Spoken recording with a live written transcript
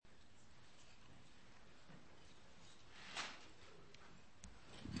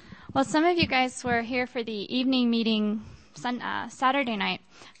Well, some of you guys were here for the evening meeting Saturday night,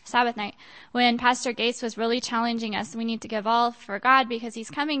 Sabbath night, when Pastor Gates was really challenging us. We need to give all for God because he's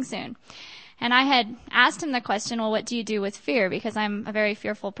coming soon. And I had asked him the question, well, what do you do with fear? Because I'm a very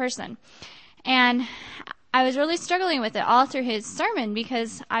fearful person. And I was really struggling with it all through his sermon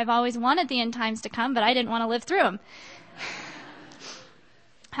because I've always wanted the end times to come, but I didn't want to live through them.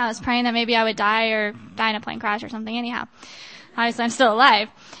 I was praying that maybe I would die in a plane crash or something anyhow. Obviously, I'm still alive.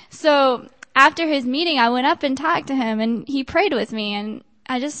 So after his meeting, I went up and talked to him, and he prayed with me. And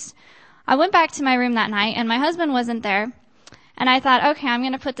I went back to my room that night, and my husband wasn't there. And I thought, okay, I'm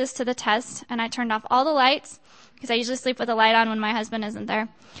going to put this to the test. And I turned off all the lights, because I usually sleep with the light on when my husband isn't there.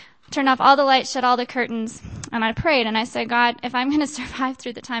 I turned off all the lights, shut all the curtains, and I prayed. And I said, God, if I'm going to survive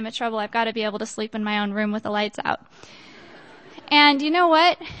through the time of trouble, I've got to be able to sleep in my own room with the lights out. And you know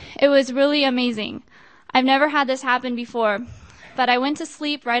what? It was really amazing. I've never had this happen before. But I went to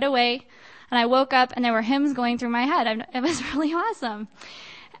sleep right away, and I woke up, and there were hymns going through my head. It was really awesome.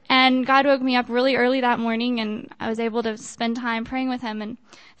 And God woke me up really early that morning, and I was able to spend time praying with him. And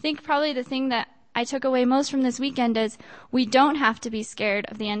I think probably the thing that I took away most from this weekend is we don't have to be scared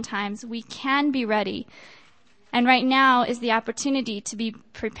of the end times. We can be ready. And right now is the opportunity to be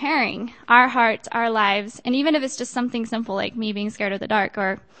preparing our hearts, our lives, and even if it's just something simple like me being scared of the dark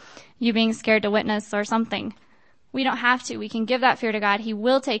or you being scared to witness or something. We don't have to. We can give that fear to God. He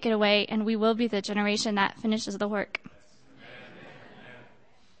will take it away, and we will be the generation that finishes the work.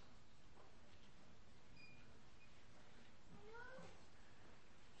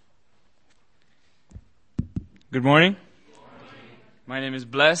 Good morning. My name is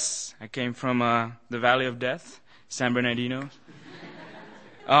Bless. I came from the Valley of Death, San Bernardino.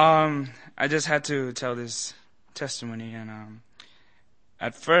 I just had to tell this testimony, and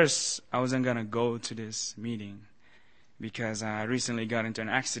at first I wasn't going to go to this meeting, because I recently got into an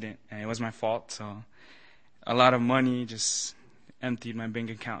accident, and it was my fault, so a lot of money just emptied my bank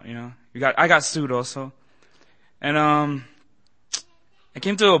account, you know. I got sued also. And I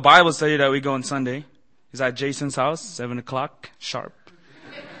came to a Bible study that we go on Sunday. It's at Jason's house, 7 o'clock, sharp.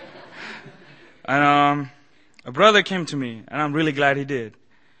 And a brother came to me, and I'm really glad he did.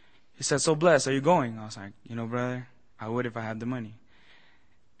 He said, so Bless, are you going? I was like, brother, I would if I had the money.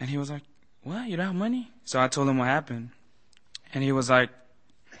 And he was like, what? You don't have money? So I told him what happened. And he was like,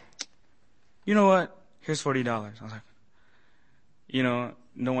 you know what? Here's $40. I was like,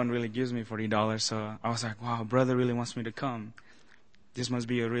 no one really gives me $40. So I was like, wow, brother really wants me to come. This must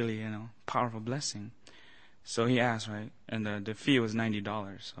be a really, powerful blessing. So he asked, right? And the fee was $90.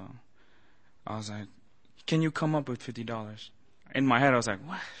 So I was like, can you come up with $50? In my head, I was like,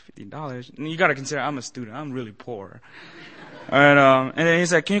 what? $50? And you got to consider I'm a student. I'm really poor. And then he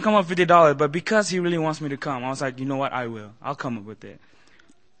said, can you come up with $50? But because he really wants me to come, I was like, you know what? I will. I'll come up with it.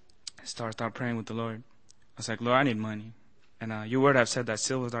 I started praying with the Lord. I was like, Lord, I need money. And your word have said that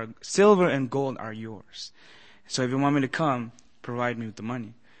silver and gold are yours. So if you want me to come, provide me with the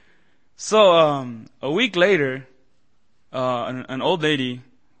money. So a week later, an old lady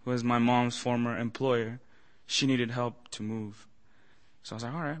who was my mom's former employer, she needed help to move. So I was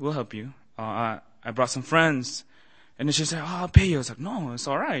like, all right, we'll help you. I brought some friends. And then she said, I'll pay you. I was like, no, it's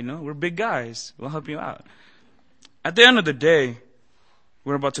all right. No, we're big guys. We'll help you out. At the end of the day,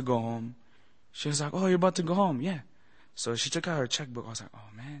 we're about to go home. She was like, oh, you're about to go home? Yeah. So she took out her checkbook. I was like, oh,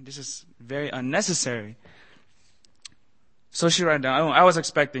 man, this is very unnecessary. So she wrote down, I was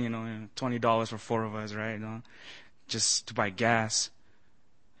expecting, $20 for 4 of us, right? Just to buy gas.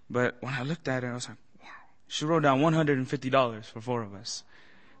 But when I looked at it, I was like, wow. She wrote down $150 for 4 of us.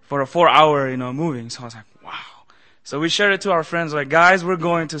 For a 4-hour, moving. So I was like, wow. So we shared it to our friends, like, guys, we're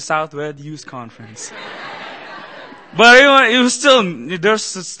going to Southwest Youth Conference. But it was still, there's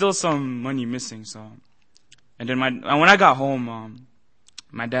still some money missing, so. And then when I got home,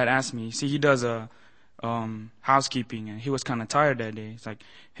 my dad asked me, see, he does housekeeping, and he was kind of tired that day. He's like,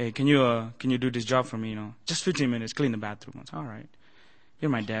 hey, can you do this job for me, just 15 minutes, clean the bathroom. I was like, all right.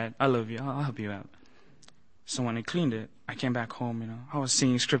 You're my dad. I love you. I'll help you out. So when I cleaned it, I came back home, I was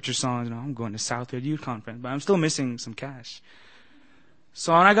singing scripture songs, I'm going to Southfield Youth Conference, but I'm still missing some cash.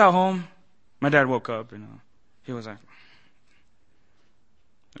 So when I got home, my dad woke up, he was like,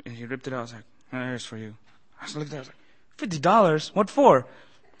 and he ripped it out. I was like, here's for you. I was looked at it, I was like, $50? What for?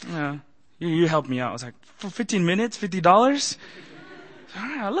 You helped me out. I was like, for 15 minutes, $50? All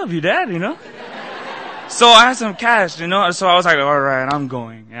right, I love you, Dad, So I had some cash, so I was like, all right, I'm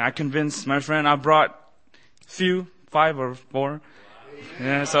going. And I convinced my friend. I brought 5 or 4.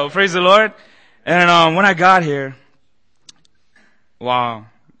 Yeah, so praise the Lord. And when I got here, wow,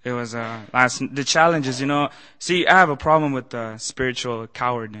 it was the challenges, See, I have a problem with spiritual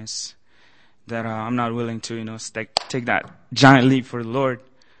cowardness, that I'm not willing to, take that giant leap for the Lord.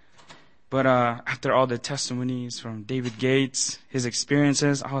 But after all the testimonies from David Gates, his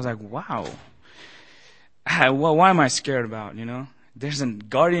experiences, I was like, wow. Why am I scared about, There's a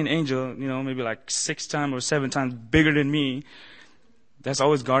guardian angel, maybe like 6 times or 7 times bigger than me, that's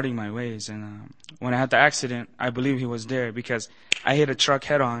always guarding my ways. And when I had the accident, I believe he was there, because I hit a truck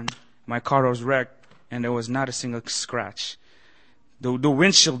head on, my car was wrecked, and there was not a single scratch. The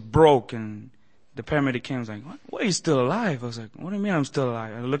windshield broke, and the paramedic came and was like, what, are you still alive? I was like, what do you mean I'm still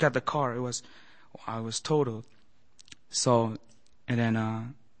alive? I look at the car, I was totaled. So, and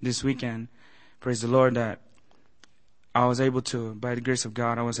then this weekend, praise the Lord, that I was able to, by the grace of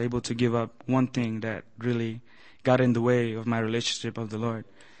God, I was able to give up one thing that really got in the way of my relationship with the Lord.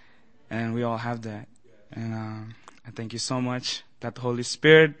 And we all have that. And I thank you so much that the Holy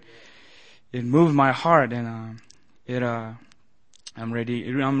Spirit, it moved my heart, and I'm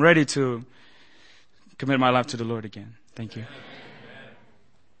ready to commit my life to the Lord again. Thank you.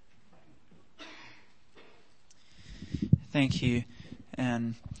 Thank you.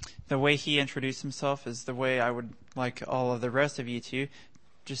 And the way he introduced himself is the way I would like all of the rest of you to.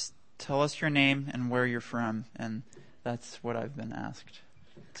 Just tell us your name and where you're from, and that's what I've been asked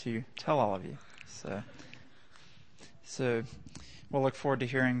to tell all of you. So we'll look forward to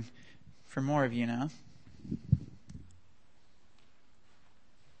hearing from more of you now.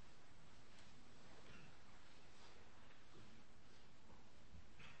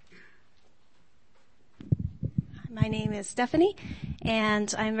 My name is Stephanie,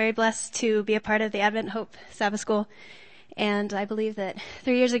 and I'm very blessed to be a part of the Advent Hope Sabbath School. And I believe that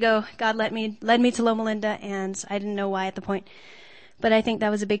 3 years ago, God led me to Loma Linda, and I didn't know why at the point. But I think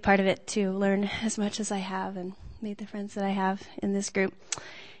that was a big part of it, to learn as much as I have and meet the friends that I have in this group.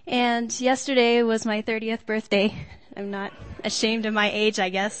 And yesterday was my 30th birthday. I'm not ashamed of my age, I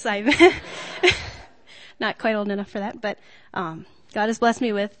guess. I'm not quite old enough for that, but God has blessed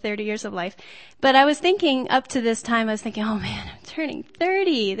me with 30 years of life. But I was thinking, up to this time, oh man, I'm turning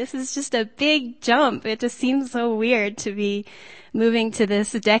 30. This is just a big jump. It just seems so weird to be moving to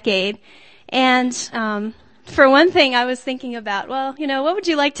this decade. And for one thing, I was thinking about, what would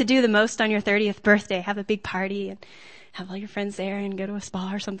you like to do the most on your 30th birthday? Have a big party and have all your friends there and go to a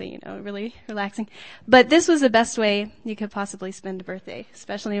spa or something, really relaxing. But this was the best way you could possibly spend a birthday,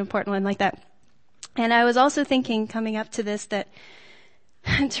 especially an important one like that. And I was also thinking, coming up to this, that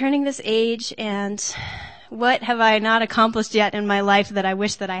I'm turning this age, and what have I not accomplished yet in my life that I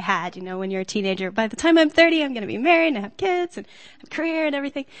wish that I had? When you're a teenager, by the time I'm 30, I'm going to be married and have kids and have a career and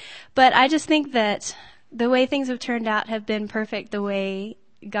everything. But I just think that the way things have turned out have been perfect, the way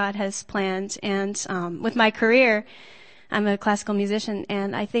God has planned. And with my career, I'm a classical musician,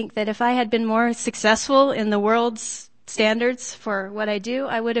 and I think that if I had been more successful in the world's standards for what I do,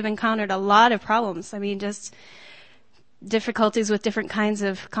 I would have encountered a lot of problems. Just difficulties with different kinds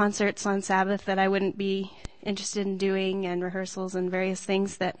of concerts on Sabbath that I wouldn't be interested in doing, and rehearsals and various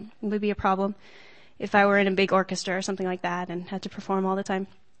things that would be a problem if I were in a big orchestra or something like that and had to perform all the time.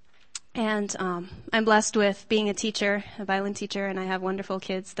 And I'm blessed with being a teacher, a violin teacher, and I have wonderful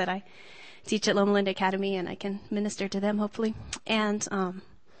kids that I teach at Loma Linda Academy, and I can minister to them, hopefully. And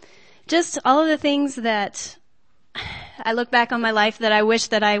just all of the things that I look back on my life that I wish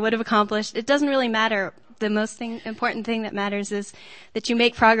that I would have accomplished. It doesn't really matter. The most important thing that matters is that you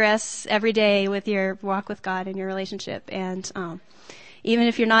make progress every day with your walk with God and your relationship. And even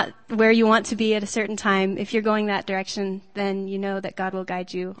if you're not where you want to be at a certain time, if you're going that direction, then you know that God will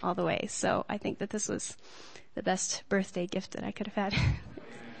guide you all the way. So I think that this was the best birthday gift that I could have had.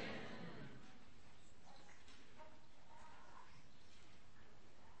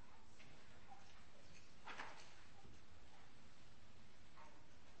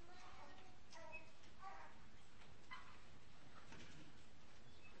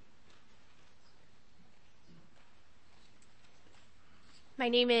 My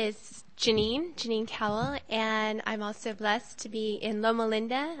name is Janine Cowell, and I'm also blessed to be in Loma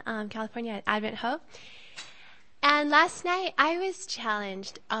Linda, California at Advent Hope. And last night I was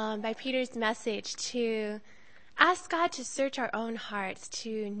challenged by Peter's message to ask God to search our own hearts,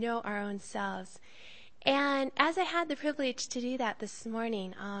 to know our own selves. And as I had the privilege to do that this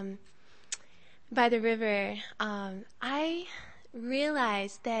morning by the river, I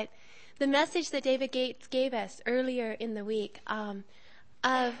realized that the message that David Gates gave us earlier in the week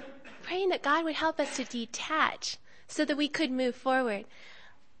of praying that God would help us to detach so that we could move forward.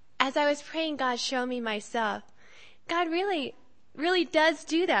 As I was praying, God, show me myself. God really really does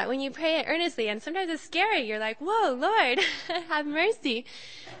do that when you pray it earnestly. And sometimes it's scary. You're like, whoa, Lord, have mercy.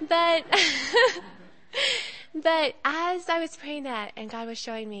 But, but as I was praying that, and God was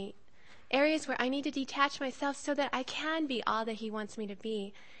showing me areas where I need to detach myself so that I can be all that he wants me to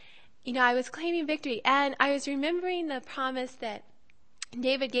be, I was claiming victory. And I was remembering the promise that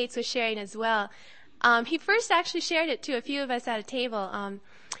David Gates was sharing as well. He first actually shared it to a few of us at a table.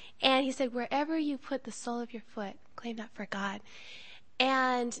 And he said, wherever you put the sole of your foot, claim that for God.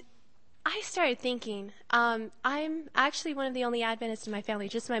 And I started thinking, I'm actually one of the only Adventists in my family,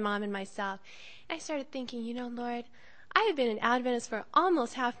 just my mom and myself. And I started thinking, Lord, I have been an Adventist for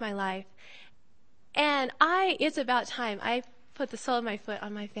almost half my life. And it's about time I put the sole of my foot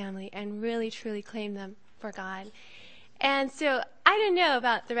on my family and really, truly claim them for God. And so I don't know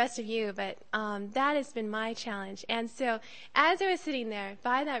about the rest of you, but that has been my challenge. And so as I was sitting there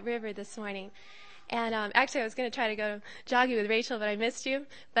by that river this morning, and actually I was going to try to go jogging with Rachel, but I missed you.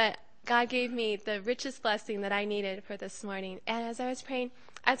 But God gave me the richest blessing that I needed for this morning. And as I was praying,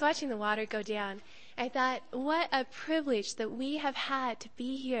 I was watching the water go down. I thought, what a privilege that we have had to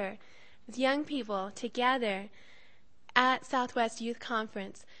be here with young people together at Southwest Youth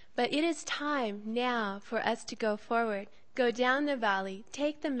Conference. But it is time now for us to go forward, go down the valley,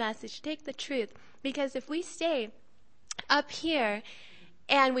 take the message, take the truth. Because if we stay up here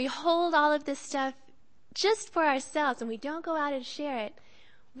and we hold all of this stuff just for ourselves and we don't go out and share it,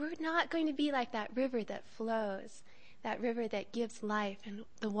 we're not going to be like that river that flows, that river that gives life and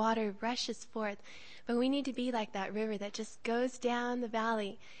the water rushes forth. But we need to be like that river that just goes down the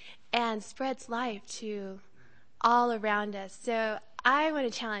valley and spreads life to all around us. So I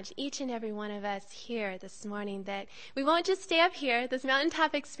want to challenge each and every one of us here this morning that we won't just stay up here. This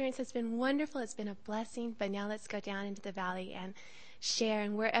mountaintop experience has been wonderful. It's been a blessing. But now let's go down into the valley and share.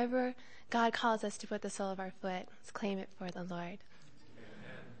 And wherever God calls us to put the sole of our foot, let's claim it for the Lord.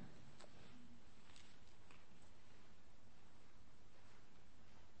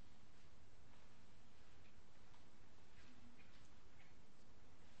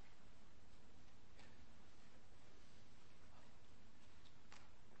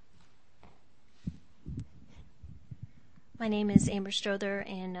 My name is Amber Strother,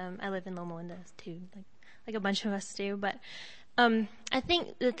 and I live in Loma Linda too, like a bunch of us do. But I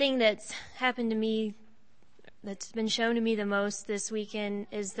think the thing that's happened to me, that's been shown to me the most this weekend,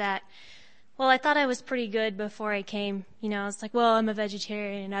 is that, well, I thought I was pretty good before I came. I was like, well, I'm a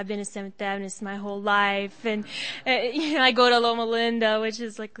vegetarian, and I've been a Seventh Adventist my whole life, and I go to Loma Linda, which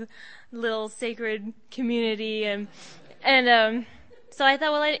is like a little sacred community, and so I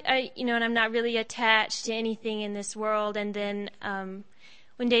thought, well, and I'm not really attached to anything in this world. And then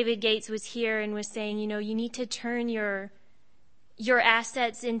when David Gates was here and was saying, you need to turn your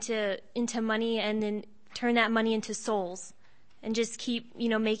assets into money, and then turn that money into souls, and just keep,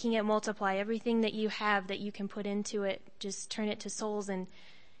 making it multiply. Everything that you have that you can put into it, just turn it to souls. And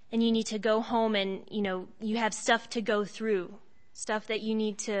you need to go home and, you have stuff to go through, stuff that you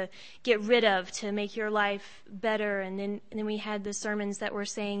need to get rid of to make your life better. And then we had the sermons that were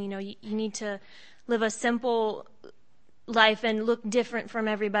saying, you need to live a simple life and look different from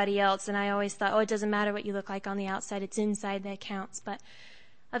everybody else. And I always thought, it doesn't matter what you look like on the outside. It's inside that counts. But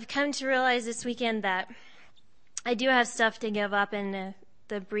I've come to realize this weekend that I do have stuff to give up. And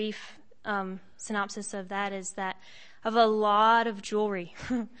the brief synopsis of that is that I have a lot of jewelry.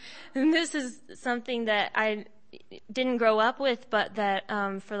 And this is something that I didn't grow up with, but that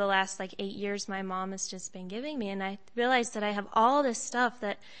for the last 8 years my mom has just been giving me. And I realized that I have all this stuff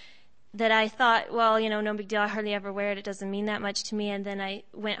that I thought, well, no big deal, I hardly ever wear it, it doesn't mean that much to me. And then I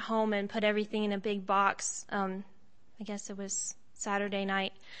went home and put everything in a big box. I guess it was Saturday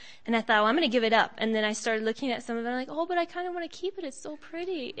night, and I thought, well, I'm going to give it up. And then I started looking at some of it, and I'm like, but I kind of want to keep it, it's so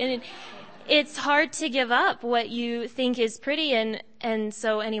pretty. And it's hard to give up what you think is pretty. And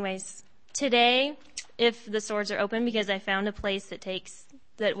so anyways, today, if the stores are open, because I found a place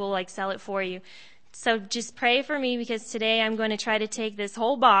that will sell it for you. So just pray for me, because today I'm going to try to take this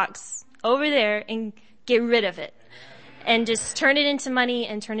whole box over there and get rid of it and just turn it into money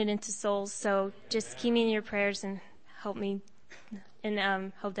and turn it into souls. So just keep me in your prayers and help me,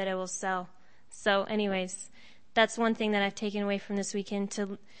 and hope that it will sell. So anyways, that's one thing that I've taken away from this weekend,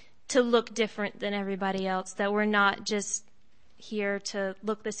 to look different than everybody else, that we're not just here to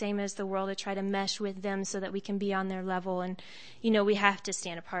look the same as the world, to try to mesh with them so that we can be on their level. And we have to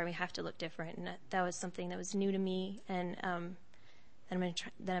stand apart, we have to look different. And that was something that was new to me, and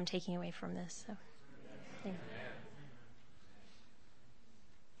that I'm taking away from this. So thank you.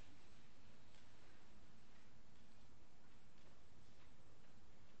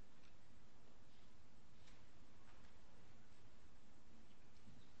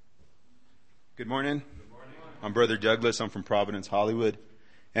 morning. I'm Brother Douglas. I'm from Providence, Hollywood.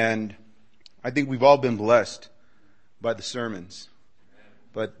 And I think we've all been blessed by the sermons.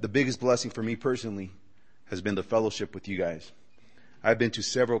 But the biggest blessing for me personally has been the fellowship with you guys. I've been to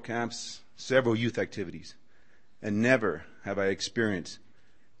several camps, several youth activities, and never have I experienced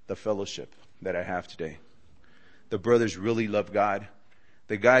the fellowship that I have today. The brothers really love God.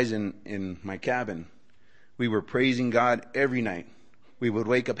 The guys in my cabin, we were praising God every night. We would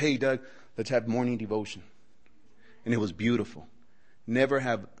wake up, hey, Doug, let's have morning devotion. And it was beautiful. Never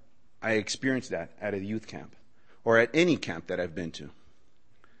have I experienced that at a youth camp or at any camp that I've been to.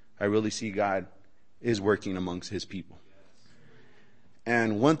 I really see God is working amongst his people.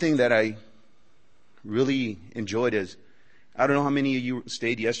 And one thing that I really enjoyed is, I don't know how many of you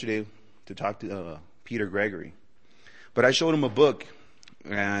stayed yesterday to talk to Peter Gregory, but I showed him a book,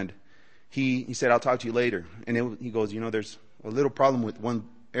 and he said, I'll talk to you later. And he goes, there's a little problem with one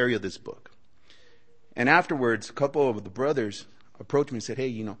area of this book. And afterwards, a couple of the brothers approached me and said,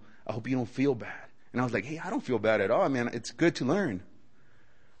 hey, I hope you don't feel bad. And I was like, hey, I don't feel bad at all, man. It's good to learn.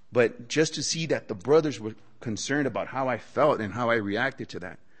 But just to see that the brothers were concerned about how I felt and how I reacted to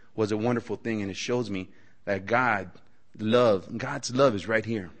that was a wonderful thing. And it shows me that God's love is right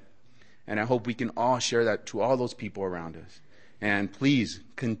here. And I hope we can all share that to all those people around us. And please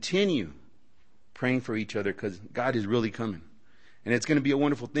continue praying for each other, because God is really coming. And it's going to be a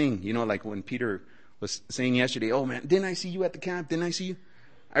wonderful thing. Like when Peter was saying yesterday, oh man, didn't I see you at the camp? Didn't I see you?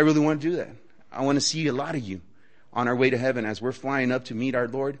 I really want to do that. I want to see a lot of you on our way to heaven as we're flying up to meet our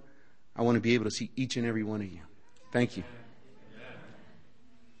Lord. I want to be able to see each and every one of you. Thank you.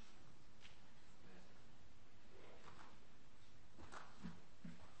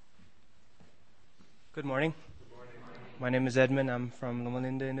 Good morning. My name is Edmund. I'm from Loma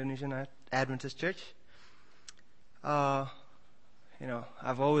Linda, Indonesian Adventist Church.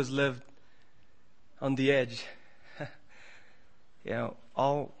 I've always lived on the edge.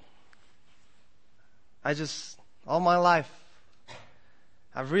 All my life,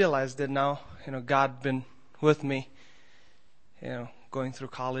 I've realized that now, God been with me, going through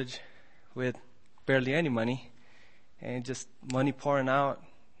college with barely any money and just money pouring out,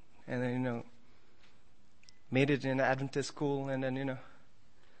 and then, made it in Adventist school. And then,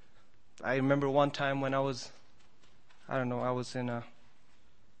 I remember one time when I was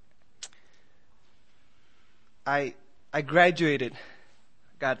I graduated,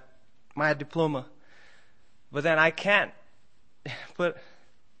 got my diploma, but then I can't put,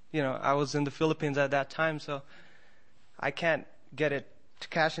 I was in the Philippines at that time, so I can't get it to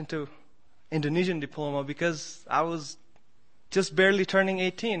cash into Indonesian diploma because I was just barely turning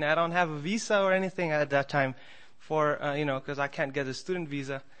 18. I don't have a visa or anything at that time for, because I can't get a student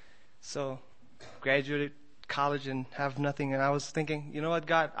visa. So graduated college and have nothing. And I was thinking, you know what,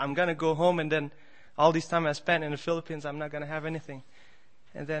 God, I'm going to go home, and then all this time I spent in the Philippines, I'm not going to have anything.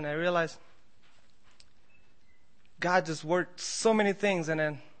 And then I realized God just worked so many things, and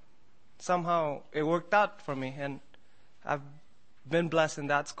then somehow it worked out for me. And I've been blessed in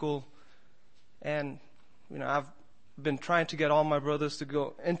that school. And, I've been trying to get all my brothers to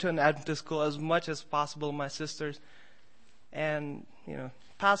go into an Adventist school as much as possible, my sisters. And,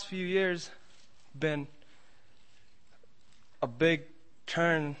 past few years been a big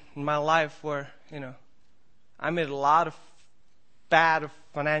turn in my life where, I made a lot of bad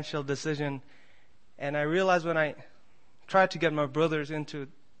financial decision. And I realized when I tried to get my brothers into,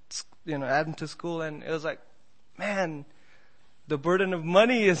 Adventist school, and it was like, man, the burden of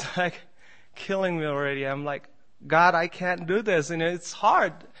money is like killing me already. I'm like, God, I can't do this. It's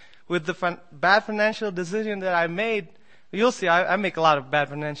hard with the bad financial decision that I made. You'll see, I make a lot of bad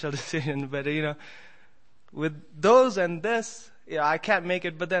financial decisions, but, with those and this, I can't make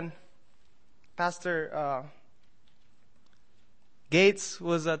it. But then Pastor Gates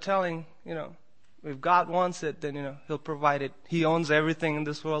was telling, if God wants it, then, He'll provide it. He owns everything in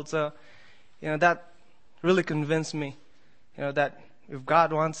this world. So, that really convinced me, that if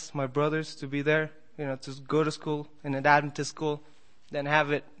God wants my brothers to be there, to go to school in an Adventist school, then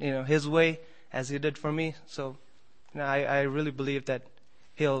have it, His way as He did for me. So, I really believe that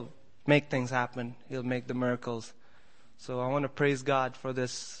He'll make things happen. He'll make the miracles. So I want to praise God for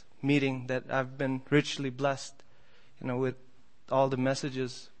this meeting that I've been richly blessed, with all the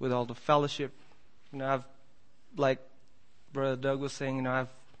messages, with all the fellowship. I've, like Brother Doug was saying, I've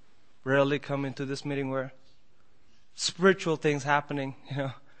rarely come into this meeting where spiritual things happening,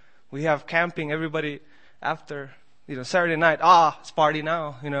 We have camping, everybody after, Saturday night, it's party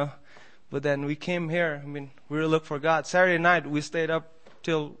now, But then we came here, we really look for God. Saturday night, we stayed up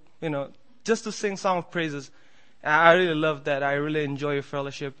till, just to sing song of praises. I really love that. I really enjoy your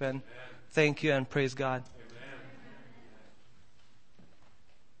fellowship, and thank you and praise God.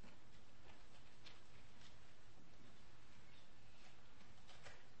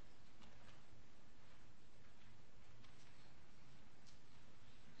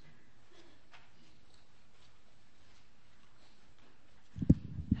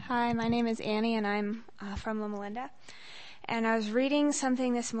 Hi, my name is Annie, and I'm from Loma Linda. And I was reading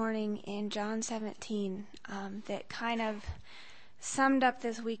something this morning in John 17 that kind of summed up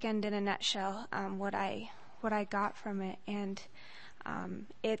this weekend in a nutshell, what I got from it. And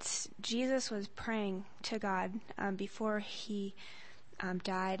it's Jesus was praying to God before he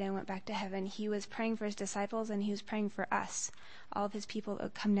died and went back to heaven. He was praying for his disciples, and he was praying for us, all of his people that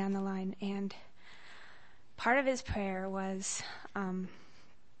would come down the line. And part of his prayer was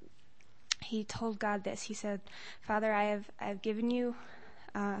he told God this. He said, Father, I've given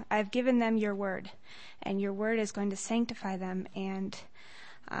them your word, and your word is going to sanctify them. And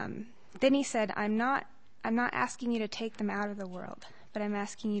then he said, I'm not asking you to take them out of the world, but I'm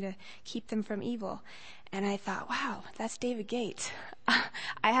asking you to keep them from evil. And I thought, wow, that's David Gates.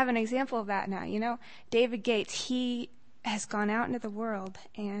 I have an example of that now. You know, David Gates, he has gone out into the world,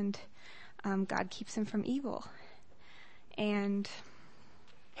 and God keeps him from evil. And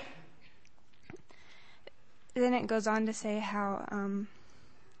then it goes on to say how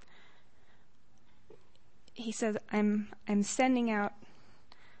he says, I'm sending out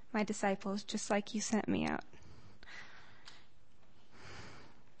my disciples just like you sent me out.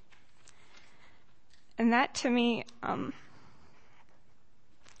 And that to me,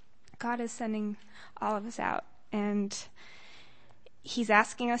 God is sending all of us out, and he's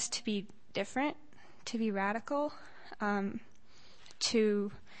asking us to be different, to be radical,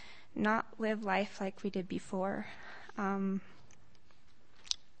 to not live life like we did before. And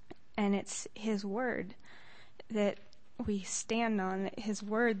it's his word that we stand on, his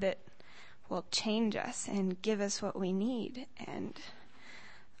word that will change us and give us what we need. And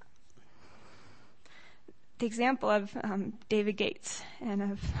the example of David Gates and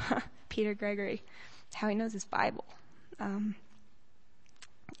of Peter Gregory, how he knows his Bible,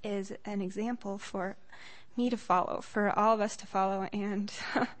 is an example for me to follow, for all of us to follow. And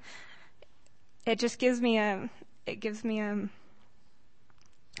it just gives me a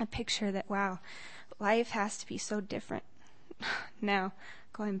picture that, wow, life has to be so different now,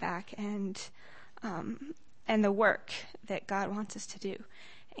 going back, and the work that God wants us to do,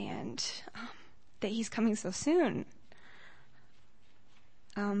 and that he's coming so soon.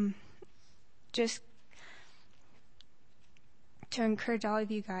 Just to encourage all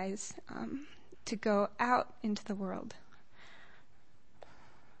of you guys to go out into the world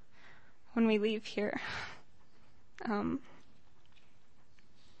when we leave here.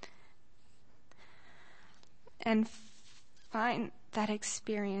 And find that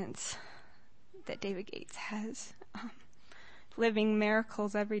experience that David Gates has, living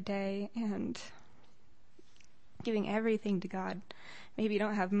miracles every day and giving everything to God. Maybe you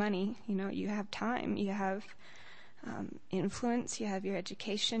don't have money, you have time, you have influence, you have your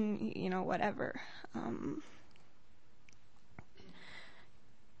education, whatever.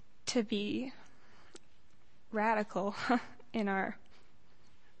 To be radical in our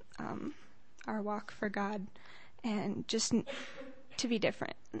walk for God, and just to be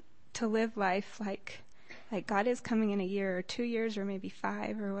different, to live life like God is coming in a year or 2 years or maybe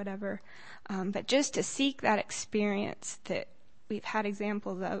 5 or whatever, but just to seek that experience that we've had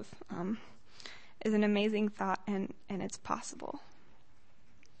examples of is an amazing thought, and it's possible.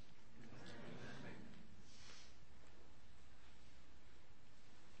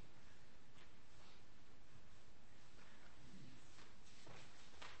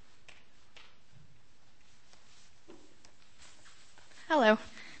 Hello,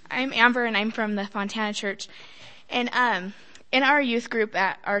 I'm Amber, and I'm from the Fontana Church. And in our youth group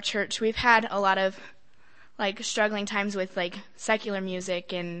at our church, we've had a lot of struggling times with secular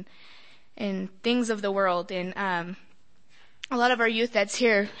music and things of the world. And a lot of our youth that's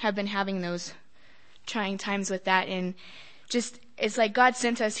here have been having those trying times with that. And just it's like God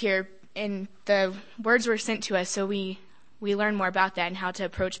sent us here, and the words were sent to us, so we learn more about that and how to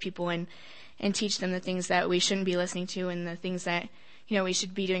approach people and teach them the things that we shouldn't be listening to and the things that we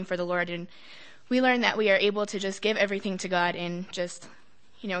should be doing for the Lord. And we learn that we are able to just give everything to God and just,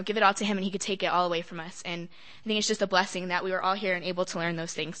 give it all to him, and he could take it all away from us. And I think it's just a blessing that we were all here and able to learn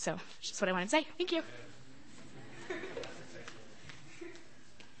those things. So that's just what I want to say. Thank you.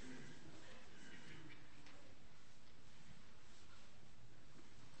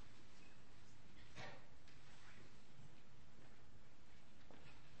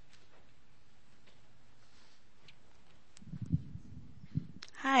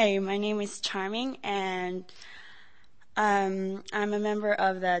 Hi, Hi, my name is Charming, and I'm a member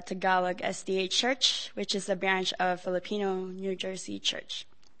of the Tagalog SDA Church, which is a branch of Filipino New Jersey Church.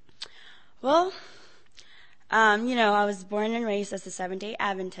 Well, I was born and raised as a Seventh-day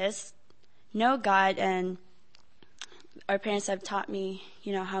Adventist, know God, and our parents have taught me,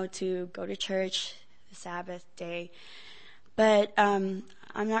 how to go to church the Sabbath day. But I'm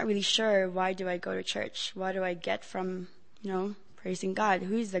not really sure, why do I go to church? What do I get from, praising God?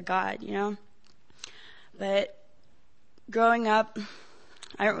 Who is the God, But growing up,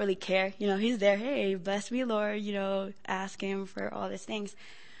 I don't really care. He's there. Hey, bless me, Lord. Ask him for all these things.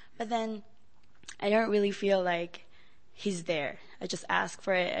 But then I don't really feel like he's there. I just ask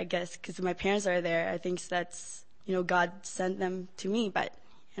for it, I guess, because my parents are there. I think that's, God sent them to me. But,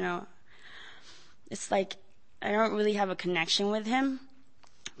 it's like I don't really have a connection with him.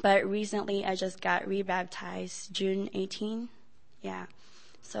 But recently I just got rebaptized June 18. Yeah.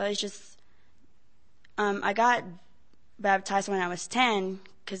 So it's just, I got baptized when I was 10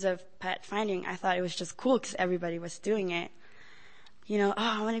 because of pet finding. I thought it was just cool because everybody was doing it.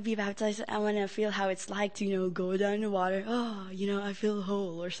 I want to be baptized. I want to feel how it's like to, go down in the water. Oh, I feel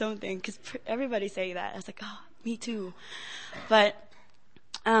whole or something. Because everybody say that. I was like, oh, me too. But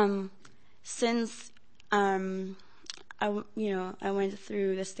since I went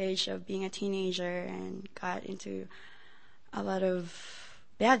through the stage of being a teenager and got into a lot of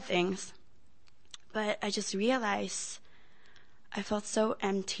bad things. But I just realized I felt so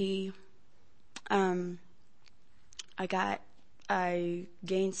empty. I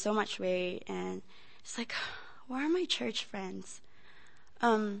gained so much weight, and it's like, where are my church friends?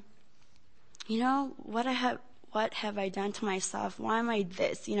 What have I done to myself? Why am I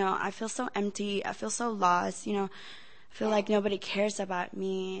this? I feel so empty. I feel so lost. I feel like nobody cares about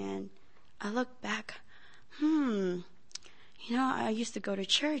me. And I look back, I used to go to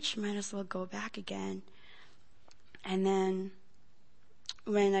church. Might as well go back again. And then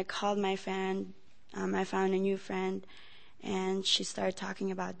when I called my friend, I found a new friend, and she started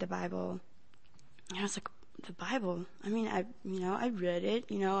talking about the Bible. And I was like, the Bible? I mean, I read it.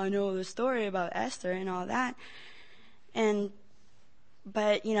 I know the story about Esther and all that.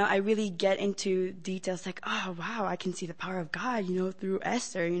 But I really get into details like, oh, wow, I can see the power of God, through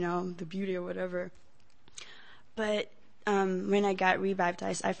Esther, the beauty or whatever. But when I got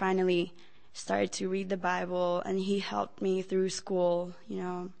rebaptized, I finally started to read the Bible, and he helped me through school,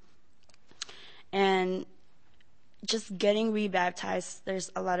 and just getting rebaptized,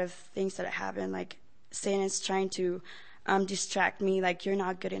 there's a lot of things that happen, like Satan is trying to distract me, like, you're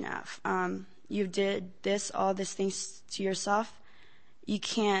not good enough. You did all these things to yourself. You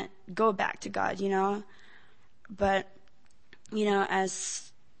can't go back to God, But,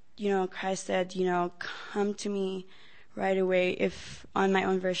 as, Christ said, come to me right away, if, on my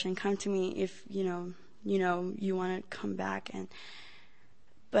own version, come to me if, you want to come back.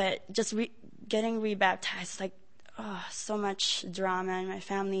 But just getting rebaptized, like, so much drama in my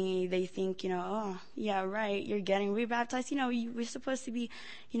family. They think, oh, yeah, right, you're getting rebaptized. We're supposed to be,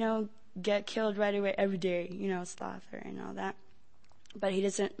 get killed right away every day, slaughter and all that. But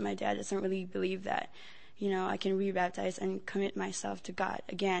my dad doesn't really believe that, I can rebaptize and commit myself to God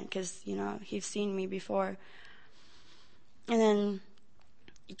again, because, he's seen me before. And then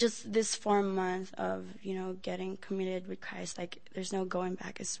just this 4 months of, getting committed with Christ, like, there's no going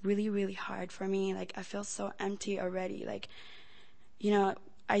back. It's really, really hard for me. Like, I feel so empty already. Like,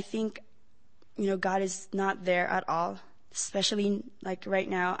 I think, God is not there at all, especially, like, right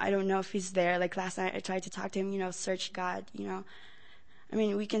now. I don't know if he's there. Like, last night I tried to talk to him, search God, I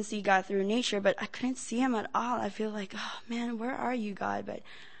mean, we can see God through nature, but I couldn't see him at all. I feel like, oh, man, where are you, God? But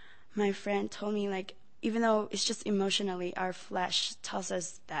my friend told me, like, even though it's just emotionally, our flesh tells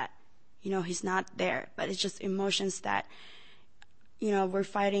us that, he's not there. But it's just emotions that, we're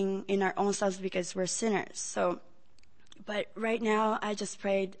fighting in our own selves because we're sinners. So, but right now I just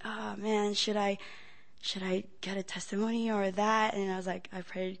prayed, oh, man, should I get a testimony or that? And I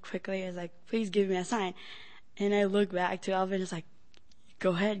prayed quickly. I was like, please give me a sign. And I look back to Alvin, it's like, go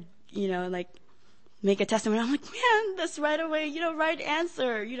ahead, like, make a testimony. I'm like, man, that's right away, right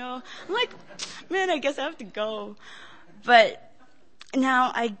answer, I'm like, man, I guess I have to go. But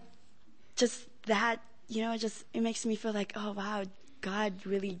now it makes me feel like, oh, wow, God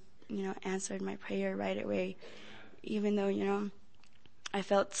really, answered my prayer right away. Even though, I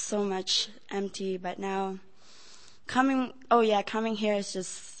felt so much empty. But now coming here is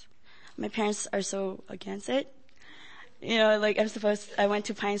just, my parents are so against it. Like, I went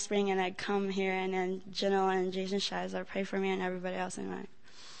to Pine Spring and I come here, and then Janelle and Jason Shizer pray for me and everybody else. And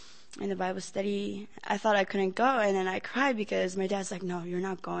in the Bible study, I thought I couldn't go, and then I cried because my dad's like, no, you're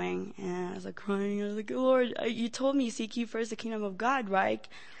not going. And I was like crying. I was like, Lord, you told me seek you first the kingdom of God, right?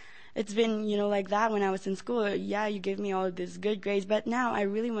 It's been, like that when I was in school. Yeah, you gave me all of these good grades, but now I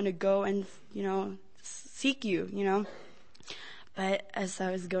really want to go and, seek you, But as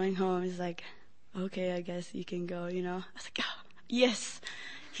I was going home, it's like, okay, I guess you can go, I was like, oh, yes,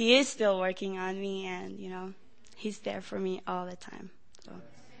 he is still working on me, and, he's there for me all the time. So.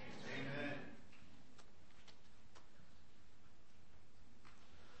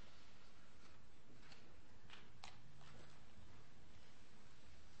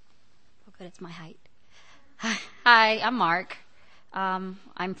 Good, it's my height. Hi, I'm Mark.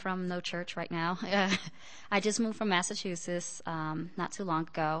 I'm from no church right now. I just moved from Massachusetts not too long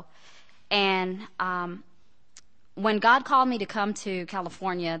ago. And when God called me to come to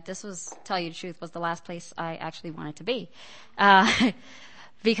California, this was, tell you the truth, was the last place I actually wanted to be.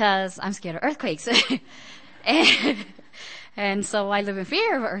 Because I'm scared of earthquakes. and so I live in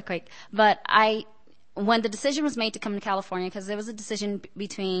fear of an earthquake. But when the decision was made to come to California, because there was a decision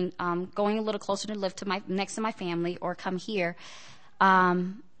between going a little closer to live next to my family or come here,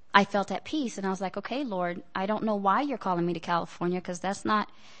 I felt at peace, and I was like, okay, Lord, I don't know why you're calling me to California, because that's not,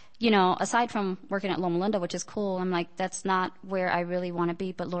 aside from working at Loma Linda, which is cool, I'm like, that's not where I really want to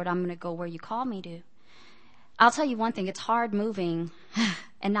be, but Lord, I'm going to go where you call me to. I'll tell you one thing, it's hard moving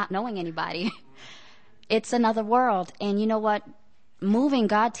and not knowing anybody. It's another world, and you know what? Moving,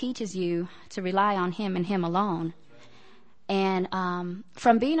 God teaches you to rely on Him and Him alone. And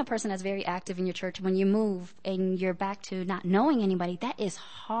from being a person that's very active in your church, when you move and you're back to not knowing anybody, that is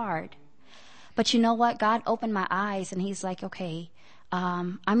hard. But you know what? God opened my eyes, and He's like, okay,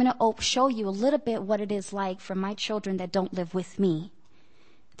 I'm going to show you a little bit what it is like for my children that don't live with me.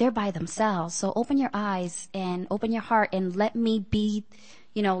 They're by themselves. So open your eyes and open your heart and let me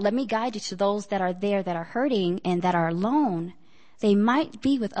let me guide you to those that are there that are hurting and that are alone. They might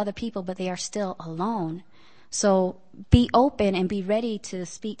be with other people, but they are still alone. So be open and be ready to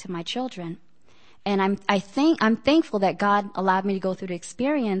speak to my children. And I'm thankful that God allowed me to go through the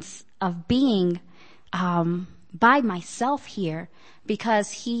experience of being by myself here,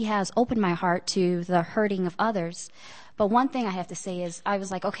 because He has opened my heart to the hurting of others. But one thing I have to say is I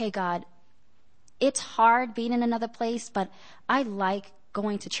was like, okay, God, it's hard being in another place, but I like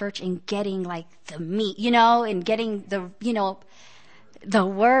going to church and getting like the meat, and getting the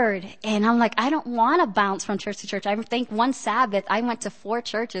word. And I'm like, I don't want to bounce from church to church. I think one Sabbath I went to 4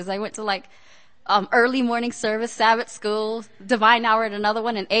 churches. I went to early morning service, Sabbath school, Divine Hour at another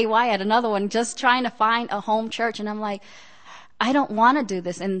one, and AY at another one, just trying to find a home church. And I'm like, I don't want to do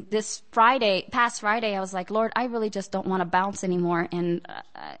this. And past Friday, I was like, Lord, I really just don't want to bounce anymore. And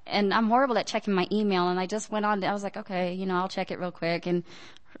I'm horrible at checking my email. And I just went on, I was like, okay, I'll check it real quick. And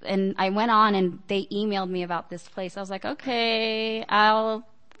I went on, and they emailed me about this place. I was like, okay,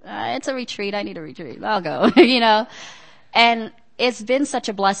 it's a retreat. I need a retreat. I'll go, And it's been such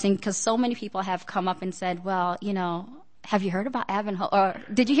a blessing, because so many people have come up and said, well, have you heard about Advent Hope? Or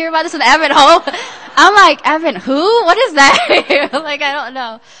did you hear about this with Advent Hope? I'm like, Advent who? What is that? I don't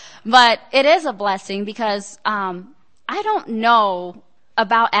know. But it is a blessing, because I don't know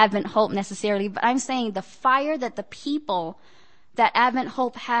about Advent Hope necessarily, but I'm saying the fire that the people that Advent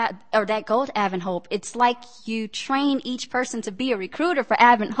Hope had, or that go to Advent Hope, it's like you train each person to be a recruiter for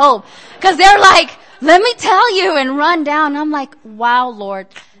Advent Hope. Because they're like, let me tell you, and run down. And I'm like, wow, Lord,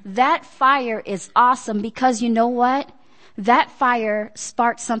 that fire is awesome, because you know what? That fire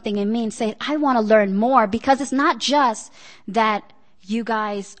sparked something in me and said, I want to learn more, because it's not just that you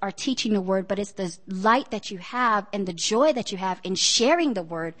guys are teaching the word, but it's the light that you have and the joy that you have in sharing the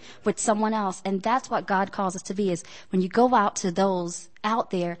word with someone else. And that's what God calls us to be, is when you go out to those out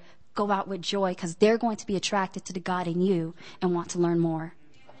there, go out with joy, because they're going to be attracted to the God in you and want to learn more.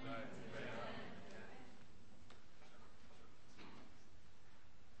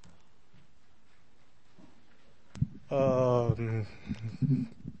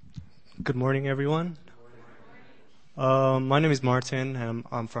 Good morning, everyone. My name is Martin, and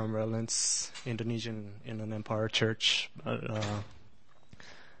I'm from Redlands, Indonesian Inland Empire Church.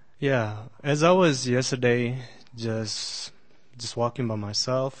 As I was yesterday, just walking by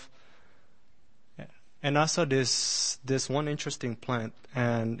myself, and I saw this one interesting plant,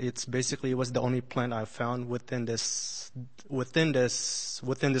 and it was the only plant I found within this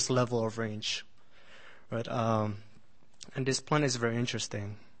level of range, right? And this plant is very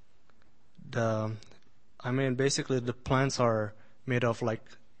interesting. Basically the plants are made of like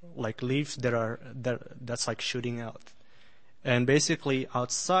leaves that's like shooting out. And basically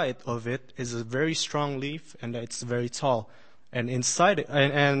outside of it is a very strong leaf, and it's very tall. And inside it,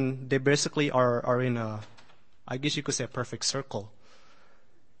 and they basically are in a, I guess you could say, a perfect circle.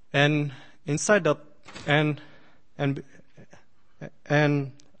 And inside the, and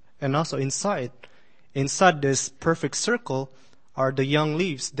also inside this perfect circle are the young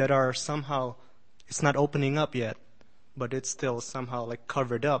leaves that are somehow, it's not opening up yet, but it's still somehow like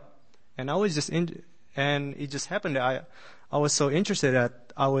covered up. And I was just and it just happened that I was so interested that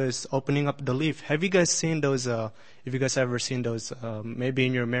I was opening up the leaf. Have you guys seen those, if you guys ever seen those, maybe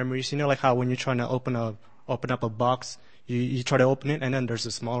in your memories, like how when you're trying to open up a box, you try to open it and then there's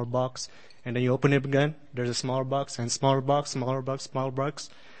a smaller box, and then you open it again, there's a smaller box and smaller box, smaller box, smaller box.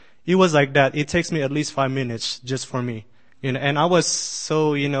 It was like that. It takes me at least 5 minutes just for me. And I was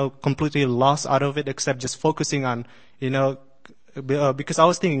so, completely lost out of it, except just focusing on, because I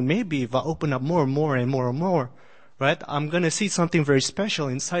was thinking maybe if I open up more and more and more and more, right, I'm going to see something very special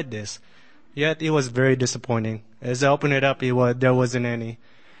inside this. Yet it was very disappointing. As I opened it up, there wasn't any.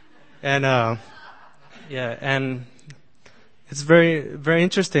 And, and it's very, very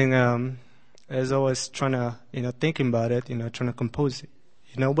interesting, as I was trying to, thinking about it, trying to compose it.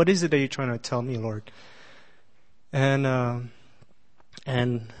 What is it that you're trying to tell me, Lord? And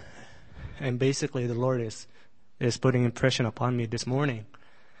basically the Lord is putting impression upon me this morning.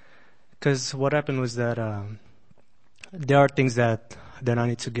 Because what happened was that, there are things that I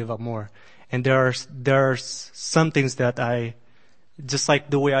need to give up more. And there are some things that just like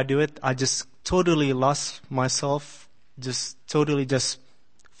the way I do it, I just totally lost myself, just totally just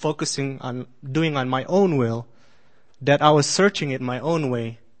focusing on doing on my own will, that I was searching it my own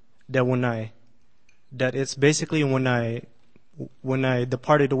way, that it's basically when I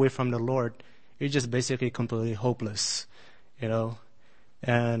departed away from the Lord, it's just basically completely hopeless, And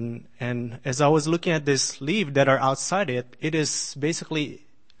as I was looking at this leaf that are outside it, it is basically,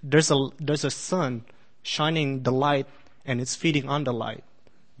 there's a sun shining the light, and it's feeding on the light,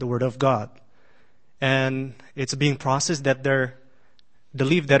 the Word of God. And it's being processed that the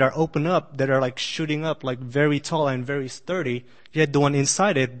leaf that are open up, that are like shooting up, like very tall and very sturdy, yet the one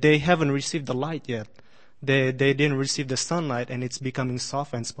inside it, they haven't received the light yet. They didn't receive the sunlight, and it's becoming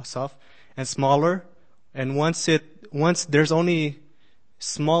soft and smaller. And once there's only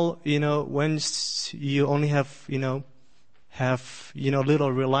small, once you only have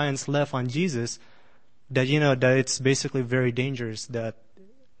little reliance left on Jesus, that that it's basically very dangerous, that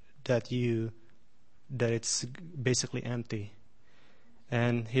it's basically empty.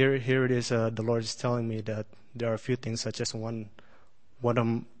 And here it is, the Lord is telling me that there are a few things, such as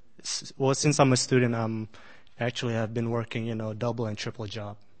since I'm a student, actually have been working, double and triple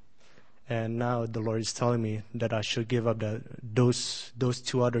job. And now the Lord is telling me that I should give up those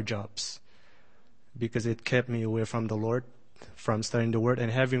two other jobs, because it kept me away from the Lord, from studying the Word and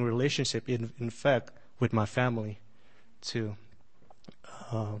having relationship, in fact, with my family too.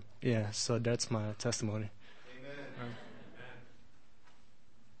 So that's my testimony. Amen.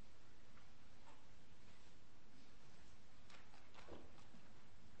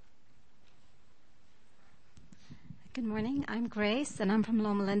 Good morning. I'm Grace, and I'm from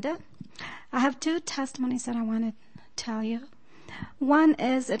Loma Linda. I have 2 testimonies that I want to tell you. One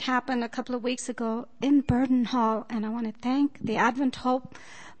is, it happened a couple of weeks ago in Burden Hall, and I want to thank the Advent Hope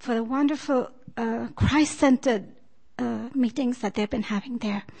for the wonderful Christ-centered meetings that they've been having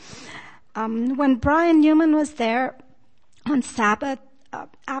there. When Brian Newman was there on Sabbath,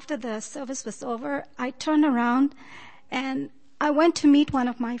 after the service was over, I turned around and I went to meet one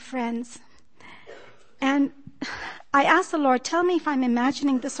of my friends. And I asked the Lord, tell me if I'm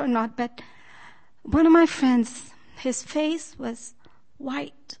imagining this or not, but one of my friends, his face was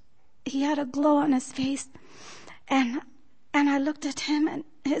white. He had a glow on his face. And I looked at him, and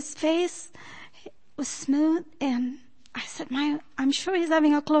his face was smooth, and I said, I'm sure he's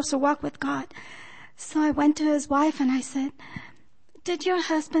having a closer walk with God. So I went to his wife and I said, did your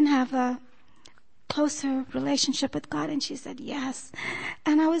husband have a closer relationship with God? And she said, yes.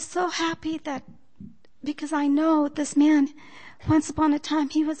 And I was so happy because I know this man, once upon a time,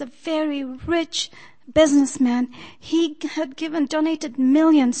 he was a very rich businessman. He had donated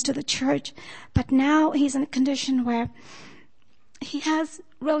millions to the church, but now he's in a condition where he has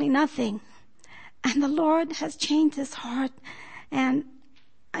really nothing. And the Lord has changed his heart. And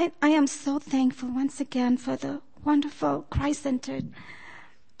I am so thankful once again for the wonderful Christ-centered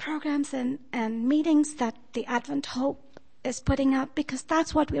programs and meetings that the Advent Hope is putting up, because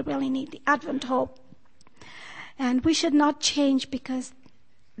that's what we really need, the Advent Hope. And we should not change because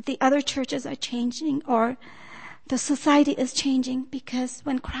the other churches are changing or the society is changing, because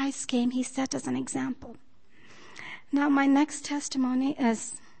when Christ came, he set us an example. Now, my next testimony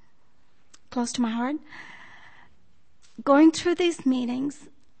is close to my heart. going through these meetings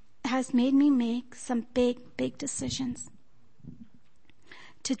has made me make some big decisions.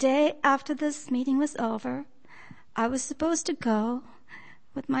 Today, after this meeting was over, I was supposed to go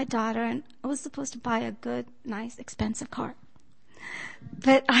with my daughter, and I was supposed to buy a good, nice, expensive car.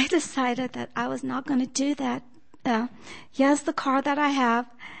 But I decided that I was not going to do that. Yes, the car that I have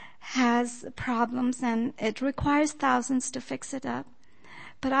has problems, and it requires thousands to fix it up.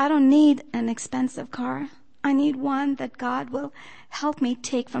 But I don't need an expensive car. I need one that God will help me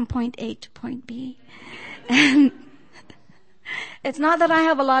take from point A to point B. And it's not that I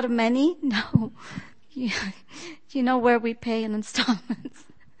have a lot of money. No. You know where we pay in installments.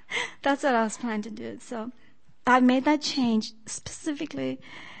 That's what I was planning to do. So I made that change specifically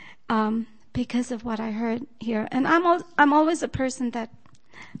because of what I heard here. And I'm always a person that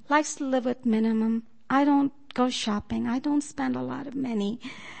likes to live with minimum. I don't go shopping. I don't spend a lot of money.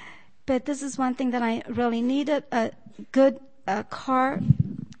 But this is one thing that I really needed, a good car.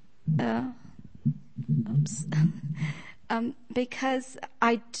 Because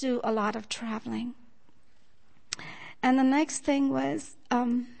I do a lot of traveling. And the next thing was,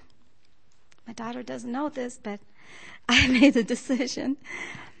 my daughter doesn't know this, but I made a decision.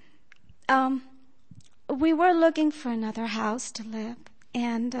 We were looking for another house to live,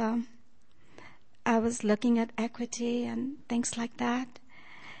 and I was looking at equity and things like that.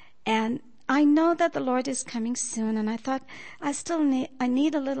 And I know that the Lord is coming soon, and I thought I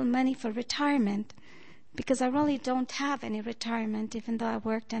need a little money for retirement, because I really don't have any retirement, even though I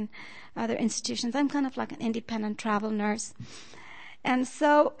worked in other institutions. I'm kind of like an independent travel nurse. And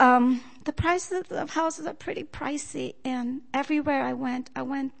so the prices of houses are pretty pricey, and everywhere I went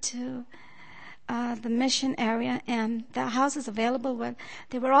to the mission area, and the houses available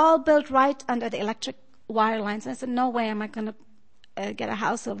they were all built right under the electric wire lines. I said, no way am I going to get a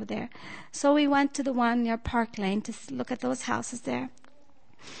house over there. So we went to the one near Park Lane to look at those houses there.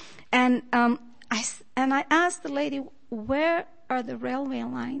 And I asked the lady, where are the railway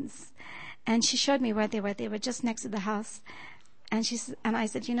lines? And she showed me where they were. They were just next to the house. And I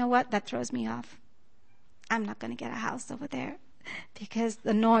said, you know what? That throws me off. I'm not going to get a house over there because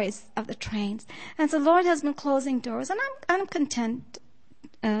the noise of the trains. And so the Lord has been closing doors, and I'm content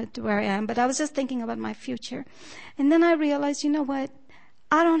to where I am. But I was just thinking about my future. And then I realized, you know what?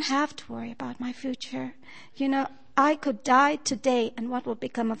 I don't have to worry about my future. You know, I could die today, and what will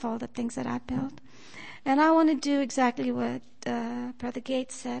become of all the things that I built? And I want to do exactly what Brother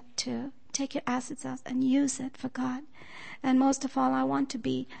Gates said, to take your assets out and use it for God. And most of all, I want to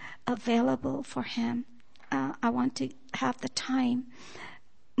be available for Him. I want to have the time,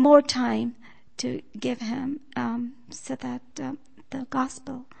 more time to give Him, so that the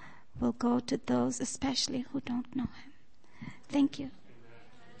gospel will go to those especially who don't know Him. Thank you.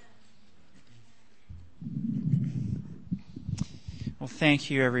 Well, thank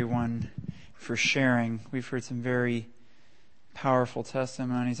you, everyone, for sharing. We've heard some very powerful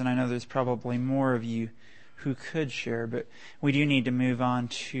testimonies, and I know there's probably more of you who could share, but we do need to move on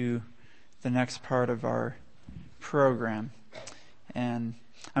to the next part of our program. And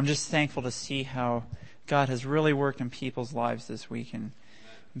I'm just thankful to see how God has really worked in people's lives this week, and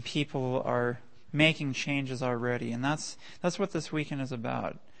people are making changes already. And that's what this weekend is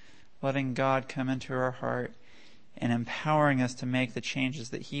about, letting God come into our heart and empowering us to make the changes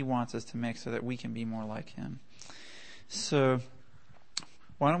that He wants us to make so that we can be more like Him. So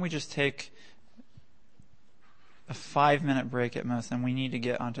why don't we just take a 5-minute break at most, and we need to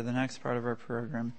get on to the next part of our program.